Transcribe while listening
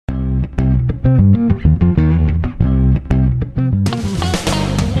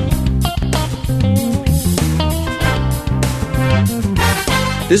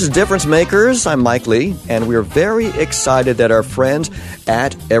This is Difference Makers. I'm Mike Lee, and we're very excited that our friends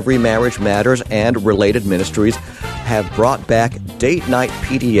at Every Marriage Matters and Related Ministries have brought back Date Night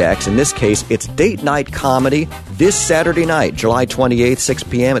PDX. In this case, it's Date Night Comedy this Saturday night, July 28th, 6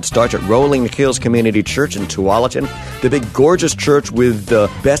 p.m. It starts at Rolling Hills Community Church in Tualatin, the big gorgeous church with the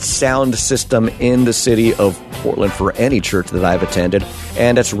best sound system in the city of Portland for any church that I've attended.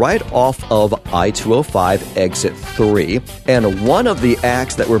 And it's right off of I-205 Exit 3. And one of the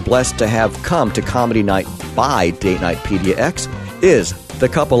acts that we're blessed to have come to Comedy Night by Date Night PDX is the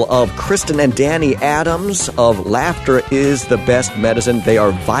couple of Kristin and Danny Adams of Laughter is the Best Medicine. They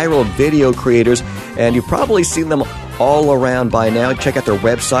are viral video creators, and you've probably seen them all around by now. Check out their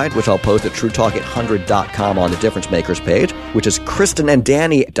website, which I'll post at TrueTalk800.com on the Difference Makers page, which is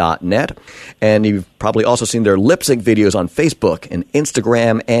KristinandDanny.net. And you've probably also seen their lip sync videos on Facebook and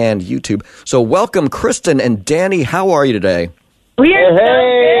Instagram and YouTube. So welcome, Kristin and Danny. How are you today? We are so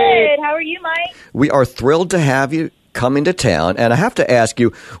good. How are you, Mike? We are thrilled to have you coming to town, and I have to ask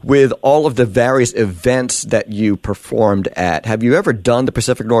you, with all of the various events that you performed at, have you ever done the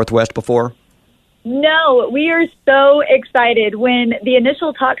Pacific Northwest before? No, we are so excited. When the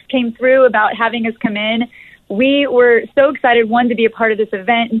initial talks came through about having us come in, we were so excited, one, to be a part of this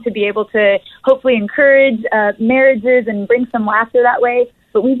event and to be able to hopefully encourage marriages and bring some laughter that way.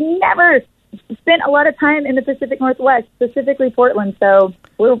 But we've never spent a lot of time in the Pacific Northwest, specifically Portland, so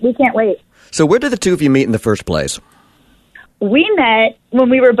we can't wait. So where did the two of you meet in the first place? We met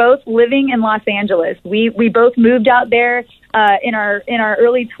when we were both living in Los Angeles. We both moved out there in our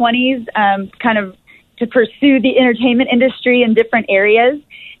early 20s, kind of to pursue the entertainment industry in different areas.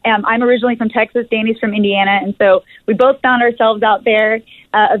 I'm originally from Texas. Danny's from Indiana, and so we both found ourselves out there.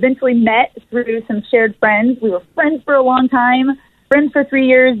 Eventually met through some shared friends. We were friends for a long time, friends for 3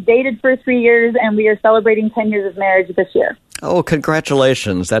 years, dated for 3 years, and we are celebrating 10 years of marriage this year. Oh,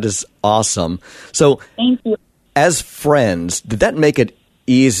 congratulations! That is awesome. So, thank you. As friends, did that make it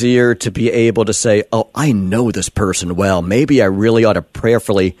easier to be able to say, oh, I know this person well. Maybe I really ought to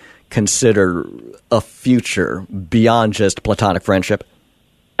prayerfully consider a future beyond just platonic friendship?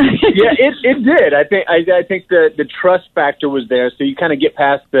 Yeah, it did. I think the trust factor was there. So you kind of get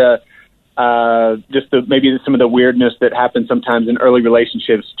past maybe some of the weirdness that happens sometimes in early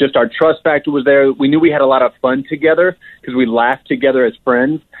relationships. Just our trust factor was there. We knew we had a lot of fun together because we laughed together as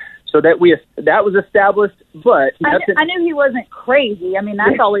friends. So that was established, but I knew he wasn't crazy. I mean,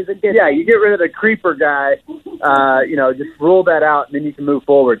 that's always a good yeah, thing. You get rid of the creeper guy, just rule that out, and then you can move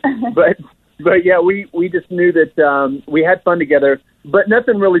forward. But yeah, we just knew that we had fun together, but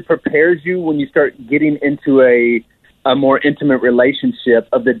nothing really prepares you when you start getting into a more intimate relationship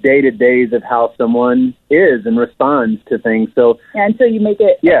of the day-to-days of how someone is and responds to things. So yeah, until you make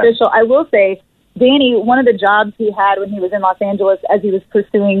it official. I will say, Danny, one of the jobs he had when he was in Los Angeles as he was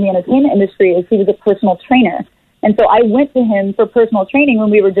pursuing the entertainment industry is he was a personal trainer. And so I went to him for personal training when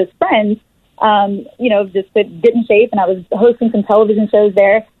we were just friends, just to get in shape, and I was hosting some television shows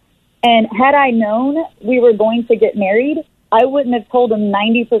there. And had I known we were going to get married, I wouldn't have told him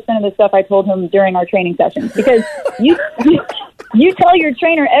 90% of the stuff I told him during our training sessions, because you tell your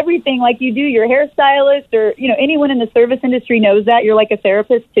trainer everything like you do your hairstylist or, anyone in the service industry knows that. You're like a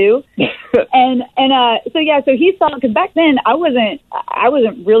therapist too. So he saw, because back then I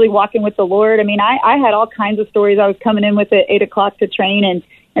wasn't really walking with the Lord. I mean, I had all kinds of stories I was coming in with at 8 o'clock to train,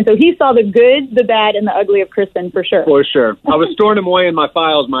 and so he saw the good, the bad, and the ugly of Kristin for sure. For sure. I was storing them away in my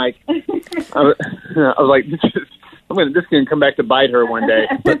files, Mike. I was like, this can come back to bite her one day.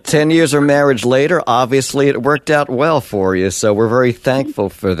 But 10 years of marriage later, obviously it worked out well for you, so we're very thankful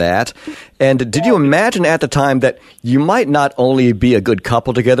for that. And did you imagine at the time that you might not only be a good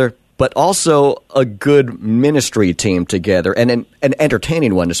couple together, but also a good ministry team together, and an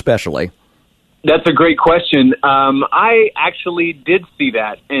entertaining one especially? That's a great question. I actually did see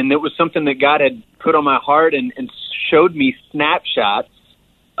that, and it was something that God had put on my heart and showed me snapshots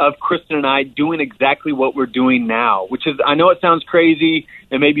of Kristin and I doing exactly what we're doing now, which is, I know it sounds crazy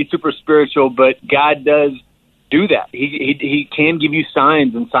and maybe super spiritual, but God does do that. He can give you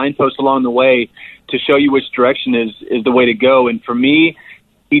signs and signposts along the way to show you which direction is the way to go. And for me,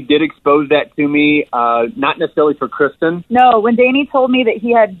 he did expose that to me, not necessarily for Kristin. No, when Danny told me that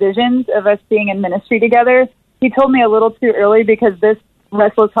he had visions of us being in ministry together, he told me a little too early, because this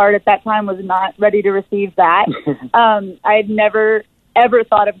restless heart at that time was not ready to receive that. I had never ever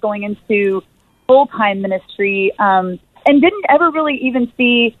thought of going into full-time ministry, and didn't ever really even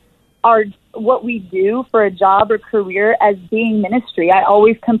see what we do for a job or career as being ministry. I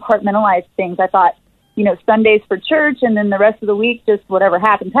always compartmentalized things. I thought, Sundays for church, and then the rest of the week, just whatever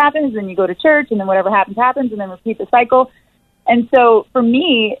happens, happens, and you go to church, and then whatever happens, happens, and then repeat the cycle. And so for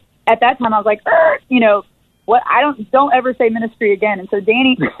me, at that time, I was like, what? Don't ever say ministry again. And so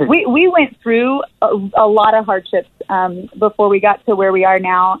Danny, we went through a lot of hardships before we got to where we are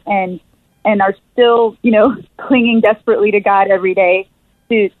now, and are still, clinging desperately to God every day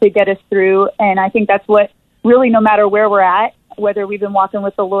to get us through. And I think that's what really, no matter where we're at, whether we've been walking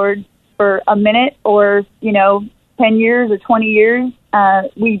with the Lord for a minute or, 10 years or 20 years,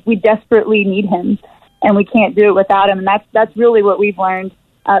 we desperately need him, and we can't do it without him. And that's really what we've learned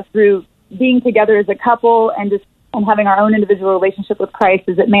through being together as a couple and having our own individual relationship with Christ,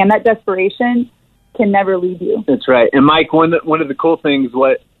 is that, man, that desperation can never leave you. That's right. And Mike, one of the cool things,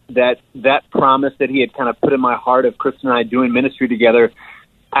 that promise that he had kind of put in my heart of Kristin and I doing ministry together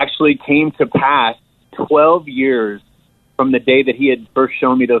actually came to pass 12 years from the day that he had first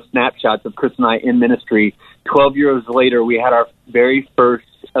shown me those snapshots of Kristin and I in ministry. 12 years later, we had our very first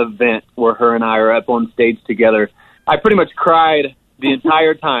event where her and I are up on stage together. I pretty much cried the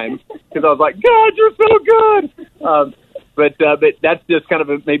entire time because I was like, God, you're so good. But that's just kind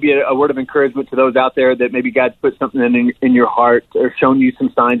of maybe a word of encouragement to those out there that maybe God's put something in your heart or shown you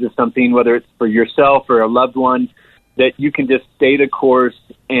some signs of something, whether it's for yourself or a loved one, that you can just stay the course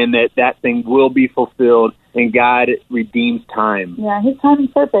and that thing will be fulfilled, and God redeems time. Yeah, his time is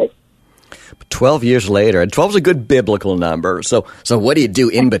perfect. 12 years later, and 12 is a good biblical number. So what do you do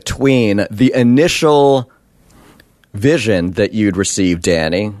in between the initial vision that you'd received,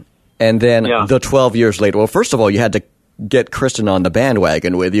 Danny, and then the 12 years later? Well, first of all, you had to get Kristin on the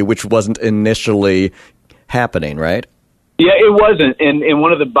bandwagon with you, which wasn't initially happening, right? Yeah, it wasn't. And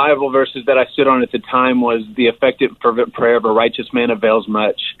one of the Bible verses that I stood on at the time was the effective, fervent prayer of a righteous man avails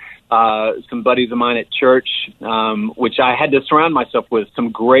much. Some buddies of mine at church, which I had to surround myself with,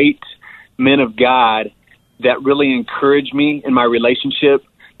 some great men of God that really encouraged me in my relationship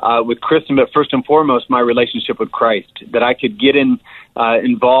with Kristin, but first and foremost, my relationship with Christ, that I could get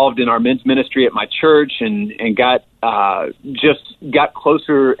involved in our men's ministry at my church and got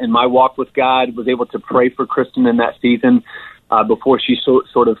closer in my walk with God, was able to pray for Kristin in that season before she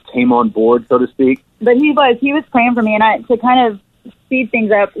sort of came on board, so to speak. But he was praying for me, and to kind of speed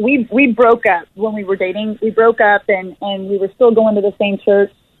things up, we broke up when we were dating. We broke up, and we were still going to the same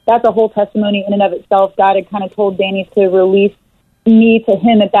church. That's a whole testimony in and of itself. God had kind of told Danny to release me to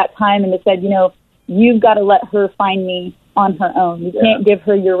him at that time, and it said, you've got to let her find me on her own. You can't give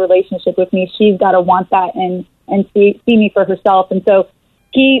her your relationship with me. She's got to want that and see me for herself. And so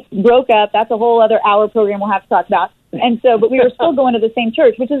he broke up. That's a whole other hour program we'll have to talk about. And so, but we were still going to the same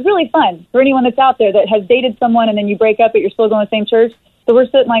church, which is really fun for anyone that's out there that has dated someone and then you break up, but you're still going to the same church. So we're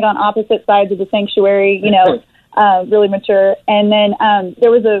sitting like on opposite sides of the sanctuary, really mature. And then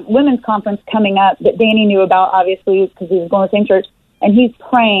there was a women's conference coming up that Danny knew about, obviously, because he was going to the same church. And he's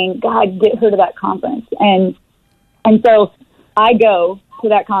praying, God, get her to that conference. And so I go to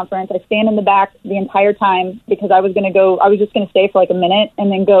that conference. I stand in the back the entire time because I was just going to stay for like a minute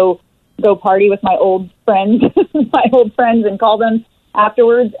and then go party with my old friends, and call them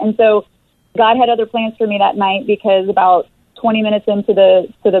afterwards. And so God had other plans for me that night, because about 20 minutes into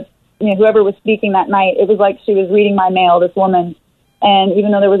the whoever was speaking that night, it was like she was reading my mail, this woman. And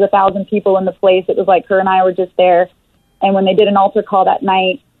even though there was 1,000 people in the place, it was like her and I were just there. And when they did an altar call that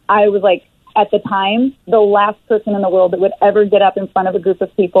night, I was like, at the time, the last person in the world that would ever get up in front of a group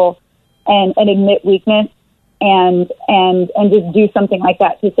of people and admit weakness and just do something like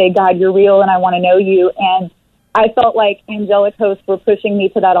that, to say, God, you're real and I want to know you. And I felt like angelic hosts were pushing me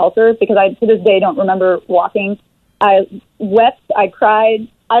to that altar, because I, to this day, don't remember walking. I wept, I cried.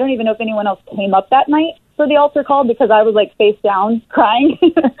 I don't even know if anyone else came up that night for the altar call, because I was like face down crying.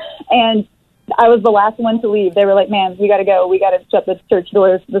 And I was the last one to leave. They were like, man, we got to go. We got to shut the church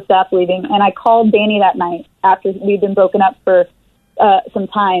doors, the staff leaving. And I called Danny that night after we'd been broken up for some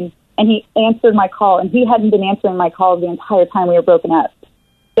time, and he answered my call. And he hadn't been answering my calls the entire time we were broken up.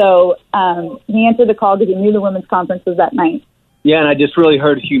 So he answered the call because he knew the women's conference was that night. Yeah, and I just really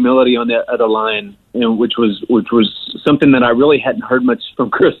heard humility on the other line, which was something that I really hadn't heard much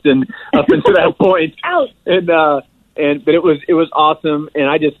from Kristin up until that point. Ouch. But it was awesome. And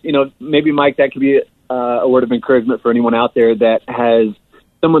I just, maybe, Mike, that could be a word of encouragement for anyone out there that has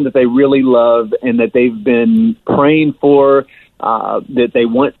someone that they really love and that they've been praying for, that they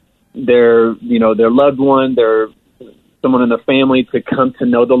want their loved one, someone in their family to come to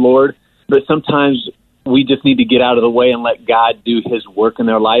know the Lord. But sometimes we just need to get out of the way and let God do his work in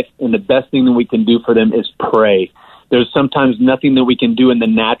their life. And the best thing that we can do for them is pray. There's sometimes nothing that we can do in the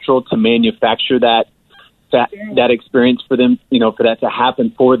natural to manufacture that experience for them, for that to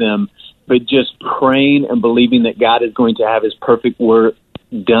happen for them, but just praying and believing that God is going to have his perfect work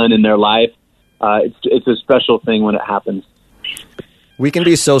done in their life. It's a special thing when it happens. We can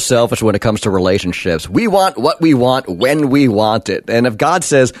be so selfish when it comes to relationships. We want what we want when we want it. And if God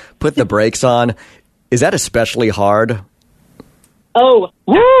says, put the brakes on, is that especially hard? Oh,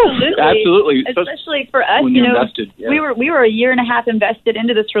 absolutely. Absolutely. Especially for us, invested, yeah. we were a year and a half invested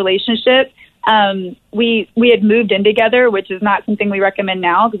into this relationship. We had moved in together, which is not something we recommend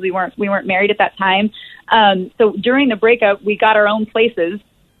now because we weren't married at that time. So during the breakup, we got our own places,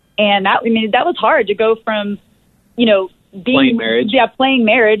 and that was hard to go from, playing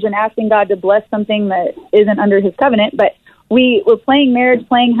marriage and asking God to bless something that isn't under his covenant. But we were playing marriage,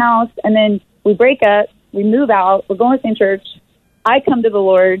 playing house, and then we break up, we move out, we're going to the same church. I come to the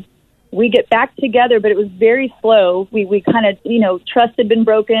Lord, we get back together, but it was very slow. We kind of, trust had been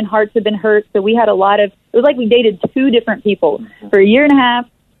broken, hearts had been hurt. So we had it was like we dated two different people for a year and a half.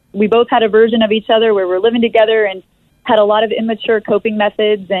 We both had a version of each other where we're living together and had a lot of immature coping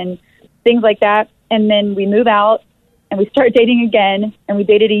methods and things like that. And then we move out and we start dating again, and we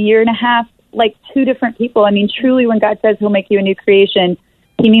dated a year and a half, like two different people. I mean, truly, when God says he'll make you a new creation,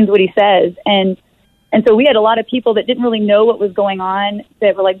 he means what he says. And so we had a lot of people that didn't really know what was going on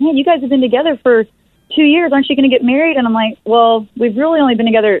that were like, man, you guys have been together for 2 years. Aren't you going to get married? And I'm like, well, we've really only been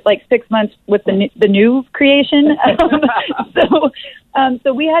together like 6 months with the new creation.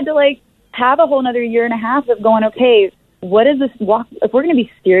 So we had to have a whole another year and a half of going, okay, what is this walk? If we're going to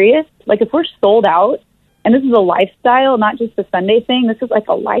be serious, if we're sold out, and this is a lifestyle, not just a Sunday thing, this is like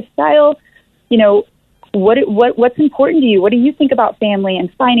a lifestyle, what's important to you? What do you think about family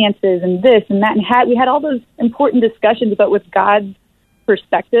and finances and this and that? And we had all those important discussions, but with God's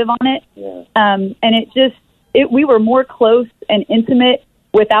perspective on it. Yeah. And we were more close and intimate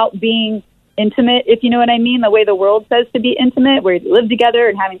without being intimate, if you know what I mean, the way the world says to be intimate, where you live together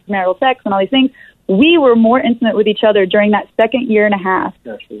and having premarital sex and all these things. We were more intimate with each other during that second year and a half.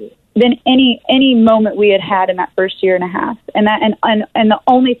 Absolutely. Than any moment we had in that first year and a half. And the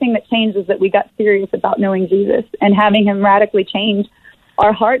only thing that changed is that we got serious about knowing Jesus and having him radically change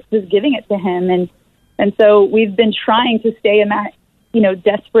our hearts, just giving it to him. And so we've been trying to stay in that,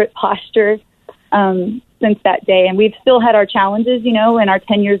 desperate posture since that day. And we've still had our challenges, in our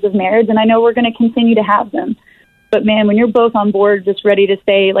 10 years of marriage, and I know we're going to continue to have them. But man, when you're both on board, just ready to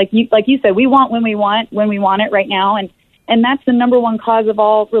say, like you said, we want when we want it right now. And that's the number one cause of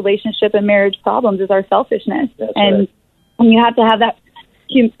all relationship and marriage problems is our selfishness. That's and right. You have to have that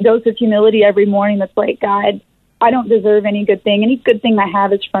dose of humility every morning that's like, God, I don't deserve any good thing. Any good thing I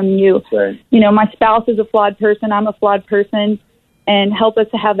have is from you. That's right. My spouse is a flawed person. I'm a flawed person. And help us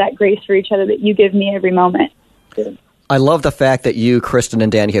to have that grace for each other that you give me every moment. Good. I love the fact that you, Kristin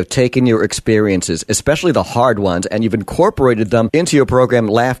and Danny, have taken your experiences, especially the hard ones, and you've incorporated them into your program,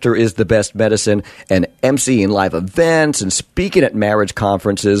 Laughter is the Best Medicine, and emceeing live events and speaking at marriage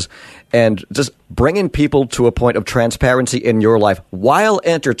conferences, and just bringing people to a point of transparency in your life while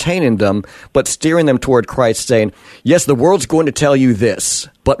entertaining them, but steering them toward Christ, saying, yes, the world's going to tell you this,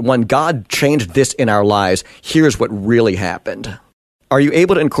 but when God changed this in our lives, here's what really happened. Are you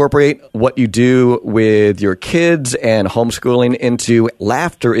able to incorporate what you do with your kids and homeschooling into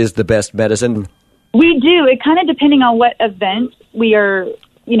Laughter is the Best Medicine? We do. It kind of depending on what event we are,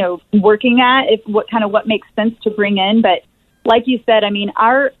 working at, what makes sense to bring in. But like you said, I mean,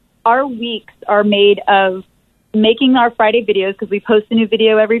 our weeks are made of making our Friday videos because we post a new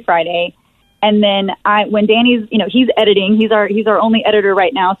video every Friday. And then when Danny's, he's editing, he's our only editor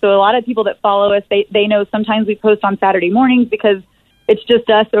right now. So a lot of people that follow us, they know sometimes we post on Saturday mornings because it's just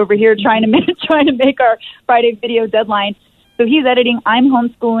us over here trying to make our Friday video deadline. So he's editing, I'm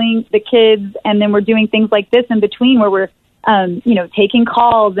homeschooling the kids, and then we're doing things like this in between where we're, taking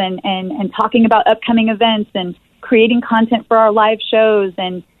calls and talking about upcoming events and creating content for our live shows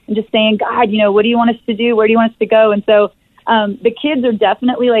and just saying, God, what do you want us to do? Where do you want us to go? And so the kids are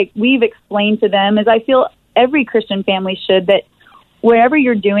definitely we've explained to them, as I feel every Christian family should, that wherever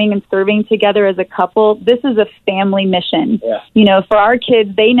you're doing and serving together as a couple, this is a family mission. Yeah. For our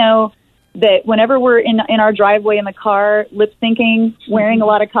kids, they know that whenever we're in our driveway in the car, lip syncing, wearing a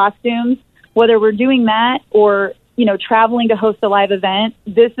lot of costumes, whether we're doing that or, traveling to host a live event,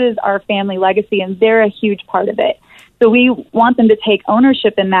 this is our family legacy, and they're a huge part of it. So we want them to take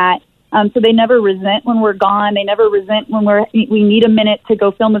ownership in that. So they never resent when we're gone. They never resent when we need a minute to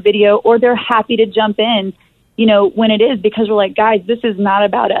go film a video, or they're happy to jump in, when it is, because we're like, guys, this is not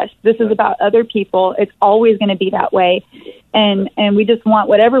about us. This is about other people. It's always going to be that way. And we just want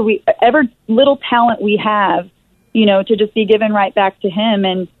whatever little talent we have, to just be given right back to him.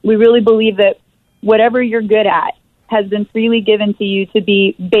 And we really believe that whatever you're good at has been freely given to you to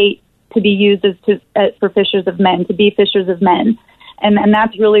be bait, to be used for fishers of men, to be fishers of men. And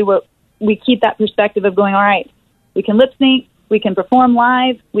that's really what we keep, that perspective of going, all right, we can lip sync, we can perform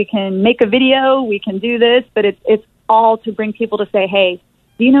live, we can make a video, we can do this, but it's all to bring people to say, hey,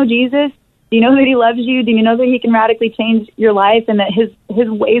 do you know Jesus? Do you know that he loves you? Do you know that he can radically change your life and that his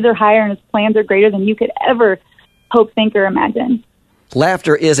ways are higher and his plans are greater than you could ever hope, think, or imagine?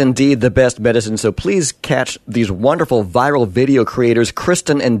 Laughter is indeed the best medicine, so please catch these wonderful viral video creators,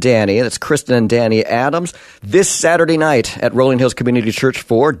 Kristin and Danny. That's Kristin and Danny Adams, this Saturday night at Rolling Hills Community Church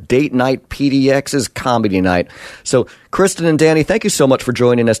for Date Night PDX's Comedy Night. So, Kristin and Danny, thank you so much for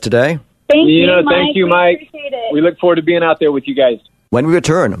joining us today. Thank you, Mike. Thank you, Mike. We look forward to being out there with you guys. When we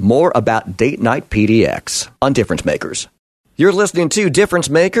return, more about Date Night PDX on Difference Makers. You're listening to Difference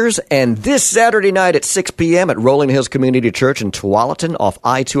Makers, and this Saturday night at 6 p.m. at Rolling Hills Community Church in Tualatin off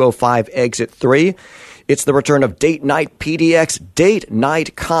I-205 Exit 3, it's the return of Date Night PDX, Date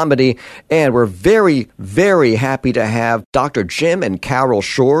Night Comedy, and we're very, very happy to have Dr. Jim and Carol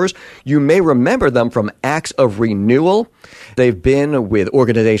Shores. You may remember them from Acts of Renewal. They've been with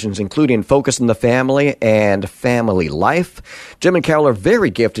organizations including Focus on the Family and Family Life. Jim and Carol are very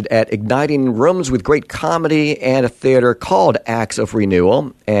gifted at igniting rooms with great comedy and a theater called Acts of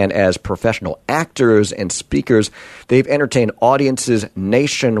Renewal. And as professional actors and speakers, they've entertained audiences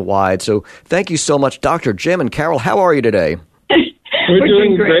nationwide. So thank you so much, Dr. Jim and Carol. How are you today? We're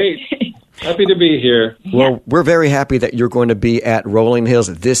doing great. Happy to be here. Well, we're very happy that you're going to be at Rolling Hills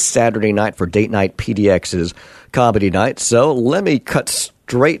this Saturday night for Date Night PDX's Comedy Night. So let me cut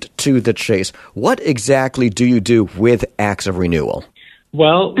straight to the chase. What exactly do you do with Acts of Renewal?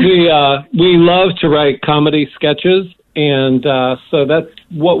 Well, we love to write comedy sketches, and so that's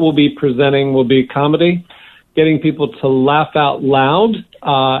what we'll be presenting will be comedy, getting people to laugh out loud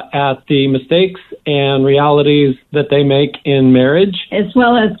at the mistakes and realities that they make in marriage. As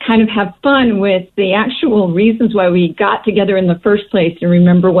well as kind of have fun with the actual reasons why we got together in the first place and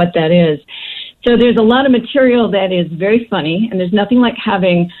remember what that is. So there's a lot of material that is very funny, and there's nothing like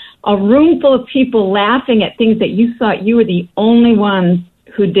having a room full of people laughing at things that you thought you were the only ones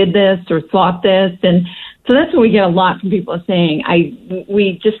who did this or thought this. And so that's what we get a lot from people saying.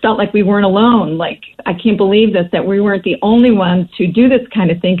 We just felt like we weren't alone. Like, I can't believe this, that we weren't the only ones who do this kind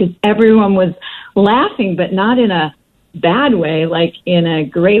of thing, because everyone was laughing, but not in a bad way, like in a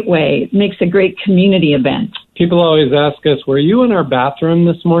great way. It makes a great community event. People always ask us, were you in our bathroom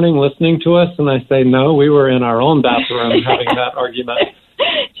this morning listening to us? And I say, no, we were in our own bathroom having that argument.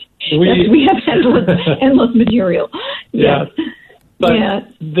 We have endless material. Yes. But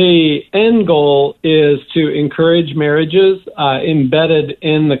the end goal is to encourage marriages. Embedded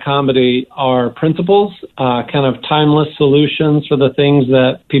in the comedy are principles, kind of timeless solutions for the things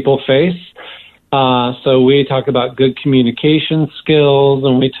that people face. So we talk about good communication skills,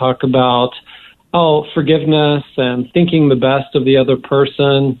 and we talk about forgiveness and thinking the best of the other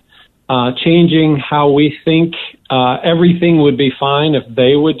person, changing how we think. Everything would be fine if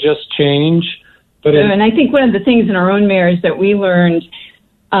they would just change. And I think one of the things in our own marriage that we learned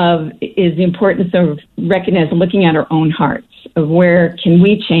is the importance of recognizing, looking at our own hearts, of where can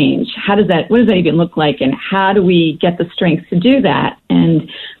we change? What does that even look like? And how do we get the strength to do that? And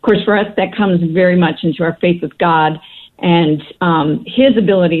of course, for us, that comes very much into our faith with God and his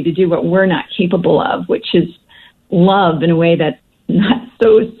ability to do what we're not capable of, which is love in a way that's not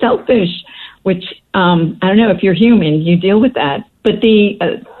so selfish, which I don't know, if you're human, you deal with that. But the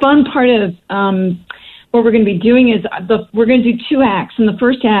fun part of what we're going to be doing is we're going to do 2 acts. And the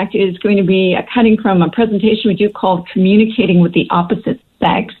first act is going to be a cutting from a presentation we do called Communicating with the Opposite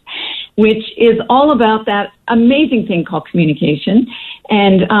Sex, which is all about that amazing thing called communication.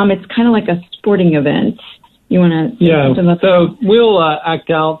 And it's kind of like a sporting event. You want to say something about that? So we'll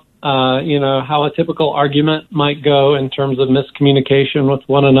act out, how a typical argument might go in terms of miscommunication with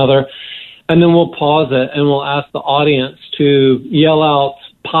one another. And then we'll pause it and we'll ask the audience to yell out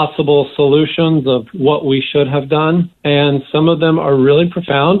possible solutions of what we should have done. And some of them are really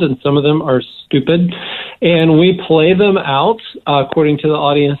profound and some of them are stupid. And we play them out according to the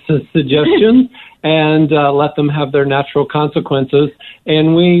audience's suggestions and let them have their natural consequences.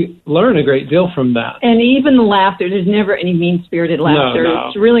 And we learn a great deal from that. And even the laughter, there's never any mean-spirited laughter. No.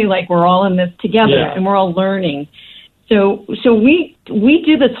 It's really like we're all in this together and we're all learning. So we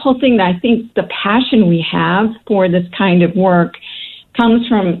do this whole thing that I think the passion we have for this kind of work comes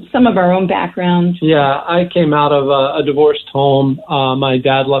from some of our own background. Yeah, I came out of a divorced home. My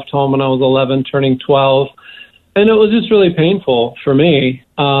dad left home when I was 11, turning 12. And it was just really painful for me.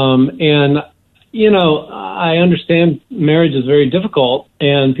 I understand marriage is very difficult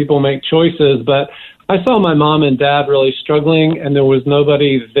and people make choices, but I saw my mom and dad really struggling, and there was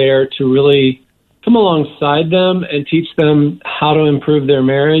nobody there to really come alongside them and teach them how to improve their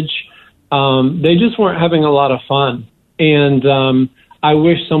marriage. They just weren't having a lot of fun. And I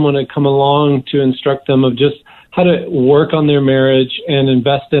wish someone had come along to instruct them of just how to work on their marriage and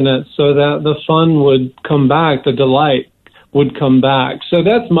invest in it so that the fun would come back, the delight would come back. So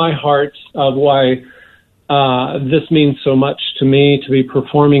that's my heart of why this means so much to me, to be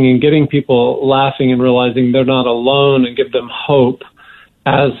performing and getting people laughing and realizing they're not alone, and give them hope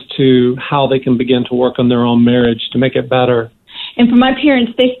as to how they can begin to work on their own marriage to make it better. And for my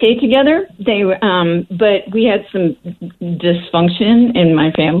parents, they stayed together. But we had some dysfunction in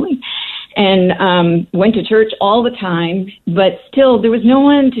my family, and went to church all the time. But still, there was no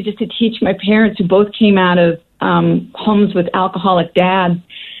one to teach my parents, who both came out of homes with alcoholic dads,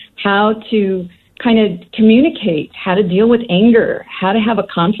 how to kind of communicate, how to deal with anger, how to have a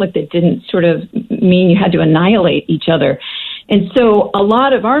conflict that didn't sort of mean you had to annihilate each other. And so a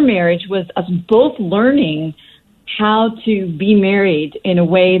lot of our marriage was us both learning how to be married in a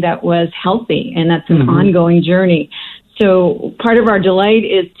way that was healthy, and that's an ongoing journey. So part of our delight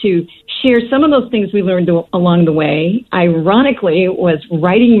is to share some of those things we learned along the way. Ironically, was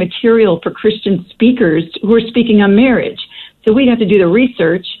writing material for Christian speakers who are speaking on marriage. So we'd have to do the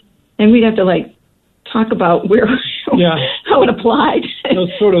research, and we'd have to talk about how it applied. It was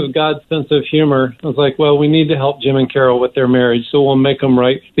sort of God's sense of humor. I was like, well, we need to help Jim and Carol with their marriage, so we'll make them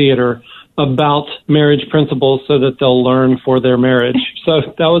write theater about marriage principles so that they'll learn for their marriage. So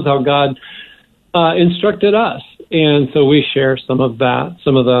that was how God instructed us. And so we share some of that,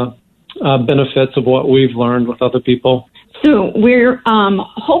 some of the benefits of what we've learned with other people. So we're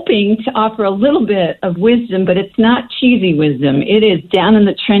hoping to offer a little bit of wisdom, but it's not cheesy wisdom. It is down in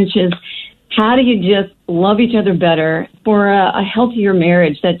the trenches. How do you just love each other better for a healthier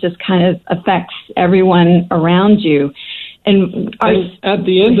marriage that just kind of affects everyone around you? And at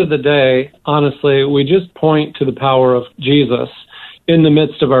the end of the day, honestly, we just point to the power of Jesus in the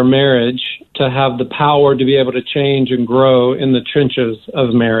midst of our marriage to have the power to be able to change and grow in the trenches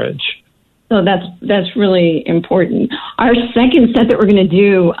of marriage. So that's really important. Our second set that we're going to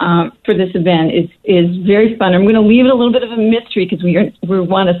do for this event is very fun. I'm going to leave it a little bit of a mystery because we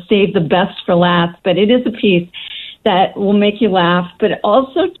want to save the best for last, but it is a piece that will make you laugh, but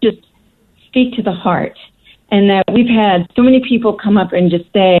also just speak to the heart. And that we've had so many people come up and just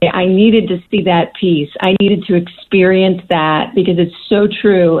say, I needed to see that piece. I needed to experience that because it's so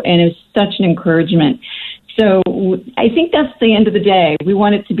true and it's such an encouragement. So I think that's the end of the day. We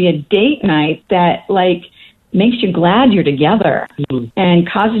want it to be a date night that makes you glad you're together and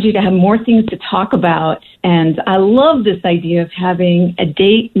causes you to have more things to talk about. And I love this idea of having a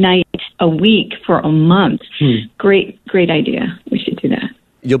date night a week for a month. Great idea. We should do that.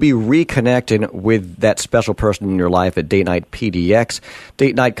 You'll be reconnecting with that special person in your life at Date Night PDX,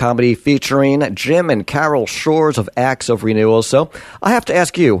 date night comedy featuring Jim and Carol Shores of Acts of Renewal. So I have to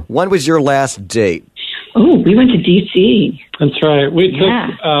ask you, when was your last date? Oh, we went to D.C. That's right. We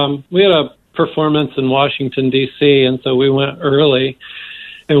had a performance in Washington, D.C., and so we went early.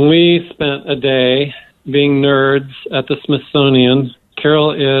 And we spent a day being nerds at the Smithsonian.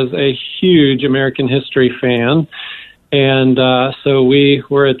 Carol is a huge American history fan. And so we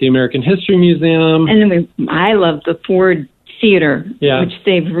were at the American History Museum. And then I love the Ford Theater, which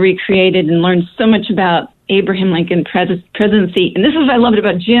they've recreated and learned so much about Abraham Lincoln presidency. And this is what I loved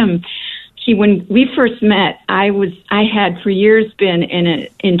about Jim. When we first met, I had for years been an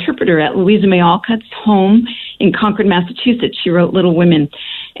interpreter at Louisa May Alcott's home in Concord, Massachusetts. She wrote Little Women.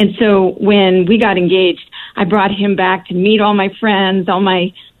 And so when we got engaged, I brought him back to meet all my friends, all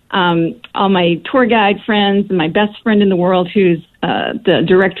my tour guide friends, and my best friend in the world who's the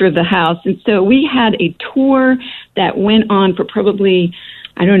director of the house. And so we had a tour that went on for probably,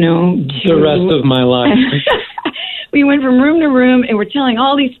 I don't know, the rest of my life. We went from room to room, and we're telling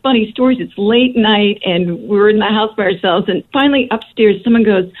all these funny stories. It's late night, and we're in the house by ourselves. And finally, upstairs, someone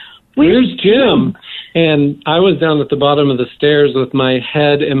goes, "Where's Jim?" And I was down at the bottom of the stairs with my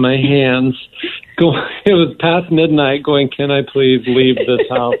head in my hands. It was past midnight going, "Can I please leave this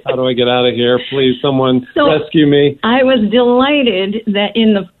house? How do I get out of here? Please, someone rescue me." I was delighted that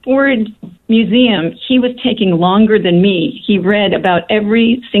in the Ford Museum, he was taking longer than me. He read about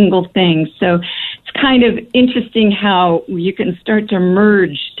every single thing. So it's kind of interesting how you can start to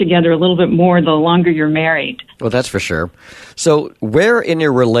merge together a little bit more the longer you're married. Well, that's for sure. So where in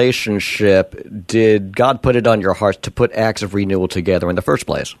your relationship did God put it on your heart to put Acts of Renewal together in the first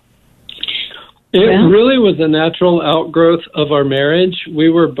place? It really was a natural outgrowth of our marriage. We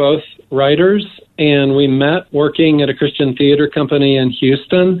were both writers, and we met working at a Christian theater company in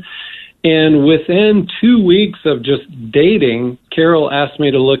Houston. And within 2 weeks of just dating, Carol asked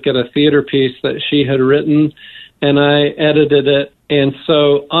me to look at a theater piece that she had written, and I edited it And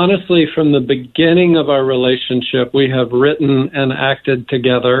so, honestly, from the beginning of our relationship, we have written and acted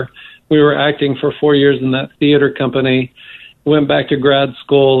together. We were acting for 4 years in that theater company. Went back to grad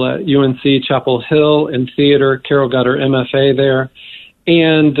school at UNC Chapel Hill in theater. Carol got her MFA there.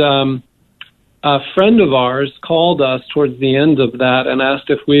 And a friend of ours called us towards the end of that and asked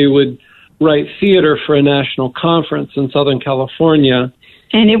if we would write theater for a national conference in Southern California.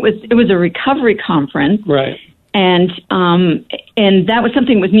 And it was a recovery conference. Right. And that was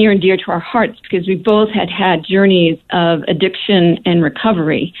something that was near and dear to our hearts because we both had journeys of addiction and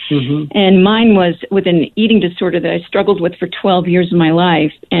recovery. Mm-hmm. And mine was with an eating disorder that I struggled with for 12 years of my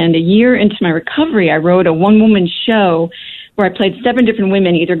life. And a year into my recovery, I wrote a one-woman show where I played 7 different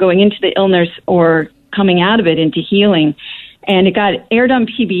women, either going into the illness or coming out of it into healing. And it got aired on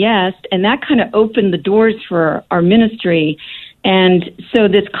PBS, and that kind of opened the doors for our ministry. And so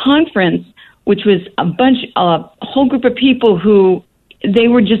this conference, which was a whole group of people who they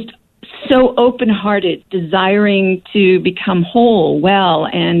were just so open-hearted, desiring to become whole, well,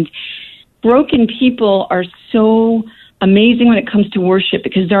 and broken people are so amazing when it comes to worship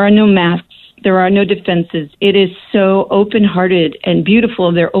because there are no masks, there are no defenses. It is so open-hearted and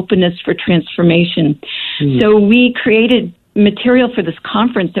beautiful, their openness for transformation. Mm-hmm. So we created material for this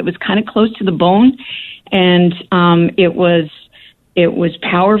conference that was kind of close to the bone, and it was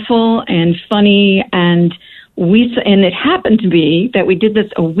powerful and funny, and it happened to be that we did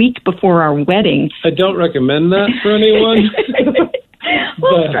this a week before our wedding. I don't recommend that for anyone.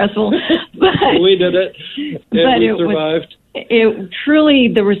 Stressful. But we did it, and we survived. It truly,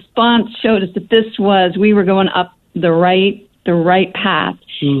 the response showed us that we were going up the right path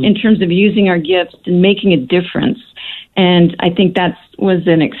in terms of using our gifts and making a difference. And I think that was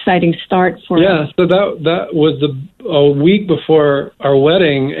an exciting start for us. Yeah, so that was a week before our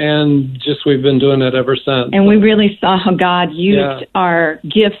wedding, and just we've been doing it ever since. And we really saw how God used our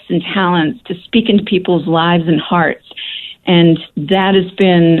gifts and talents to speak into people's lives and hearts. And that has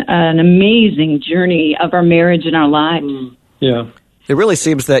been an amazing journey of our marriage and our lives. Yeah. It really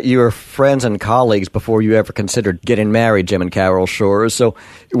seems that you were friends and colleagues before you ever considered getting married, Jim and Carol Shores. So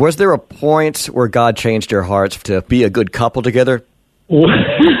was there a point where God changed your hearts to be a good couple together?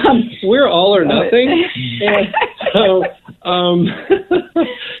 We're all or nothing.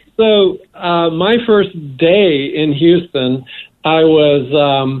 So my first day in Houston, I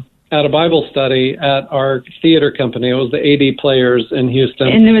was at a Bible study at our theater company. It was the AD Players in Houston.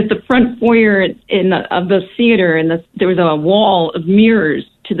 And there was the front foyer of the theater, and there was a wall of mirrors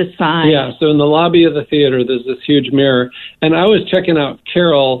to the side. Yeah, so in the lobby of the theater, there's this huge mirror. And I was checking out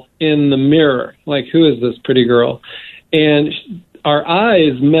Carol in the mirror, like, who is this pretty girl? And our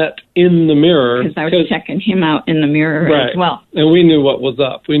eyes met in the mirror. Because I was checking him out in the mirror as well. And we knew what was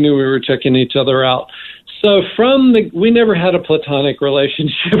up. We knew we were checking each other out. So we never had a platonic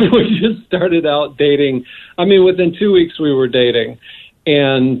relationship. We just started out dating. I mean, within 2 weeks we were dating,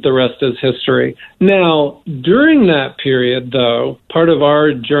 and the rest is history. Now, during that period, though, part of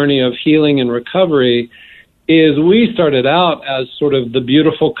our journey of healing and recovery is we started out as sort of the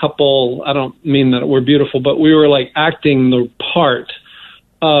beautiful couple. I don't mean that we're beautiful, but we were like acting the part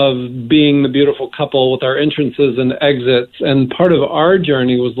of being the beautiful couple with our entrances and exits. And part of our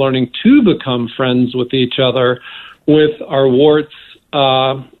journey was learning to become friends with each other with our warts.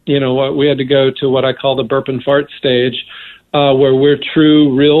 We had to go to what I call the burp and fart stage, where we're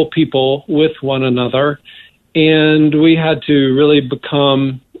true, real people with one another. And we had to really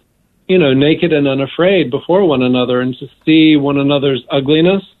become, naked and unafraid before one another and to see one another's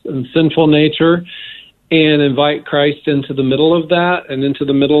ugliness and sinful nature and invite Christ into the middle of that and into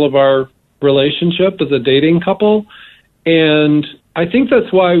the middle of our relationship as a dating couple. And I think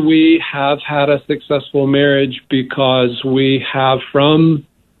that's why we have had a successful marriage, because we have, from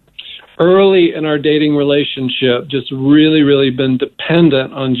early in our dating relationship, just really, really been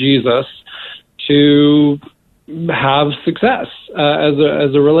dependent on Jesus to have success as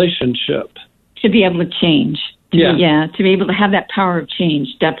a relationship. To be able to change. To be able to have that power of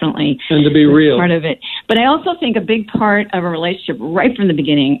change, definitely. And to be real. Part of it. But I also think a big part of a relationship right from the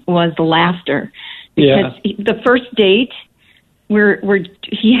beginning was the laughter. Because the first date,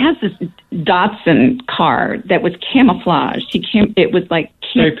 he has this Datsun car that was camouflaged. It was like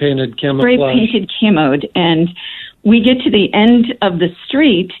spray painted camoed. And we get to the end of the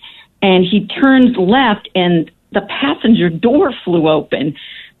street, and he turns left, and the passenger door flew open.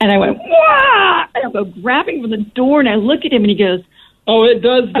 And I went, "Wah!" And I go grabbing for the door, and I look at him, and he goes, "Oh, it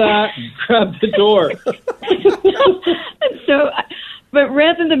does that." Grab the door. But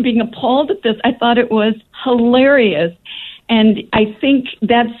rather than being appalled at this, I thought it was hilarious. And I think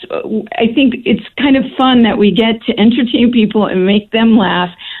it's kind of fun that we get to entertain people and make them laugh.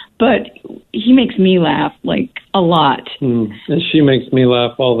 But he makes me laugh, like, a lot. And she makes me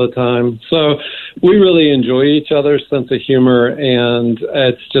laugh all the time. So we really enjoy each other's sense of humor, and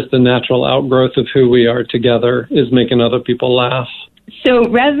it's just a natural outgrowth of who we are together, is making other people laugh. So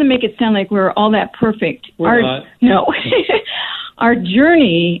rather than make it sound like we're all that perfect, we're not. No. Our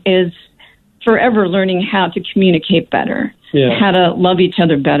journey is forever learning how to communicate better, how to love each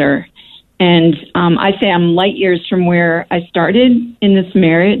other better. And I say I'm light years from where I started in this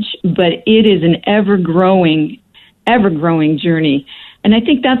marriage, but it is an ever-growing journey. And I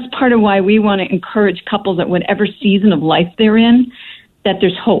think that's part of why we want to encourage couples at whatever season of life they're in, that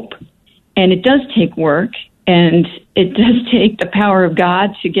there's hope. And it does take work, and it does take the power of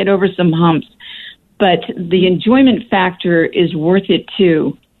God to get over some humps. But the enjoyment factor is worth it,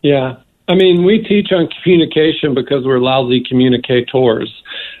 too. Yeah. I mean, we teach on communication because we're lousy communicators.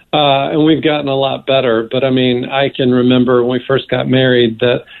 And we've gotten a lot better. But, I mean, I can remember when we first got married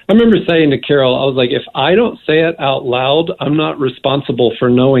that I remember saying to Carol, I was like, if I don't say it out loud, I'm not responsible for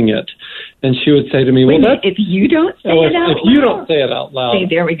knowing it. And she would say to me, if you don't say it out loud? If you don't say it out loud. See,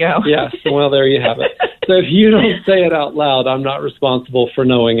 there we go. Yes, well, there you have it. So if you don't say it out loud, I'm not responsible for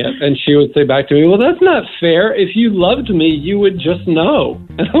knowing it. And she would say back to me, well, that's not fair. If you loved me, you would just know.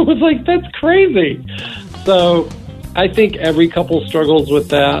 And I was like, that's crazy. So I think every couple struggles with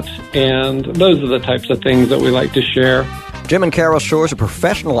that, and those are the types of things that we like to share. Jim and Carol Shores are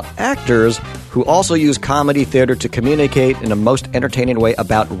professional actors who also use comedy theater to communicate in a most entertaining way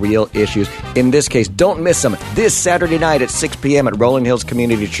about real issues. In this case, don't miss them this Saturday night at 6 p.m. at Rolling Hills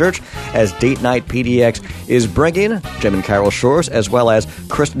Community Church as Date Night PDX is bringing Jim and Carol Shores as well as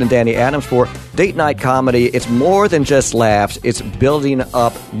Kristin and Danny Adams for Date Night Comedy. It's more than just laughs. It's building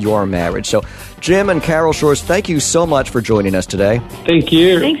up your marriage. So Jim and Carol Shores, thank you so much for joining us today. Thank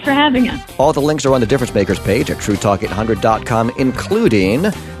you. Thanks for having us. All the links are on the Difference Makers page at TrueTalk800.com, including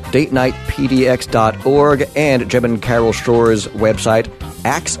datenightpdx.org and Jim and Carol Shores' website,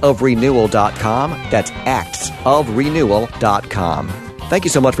 actsofrenewal.com. That's actsofrenewal.com. Thank you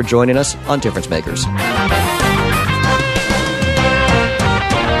so much for joining us on Difference Makers.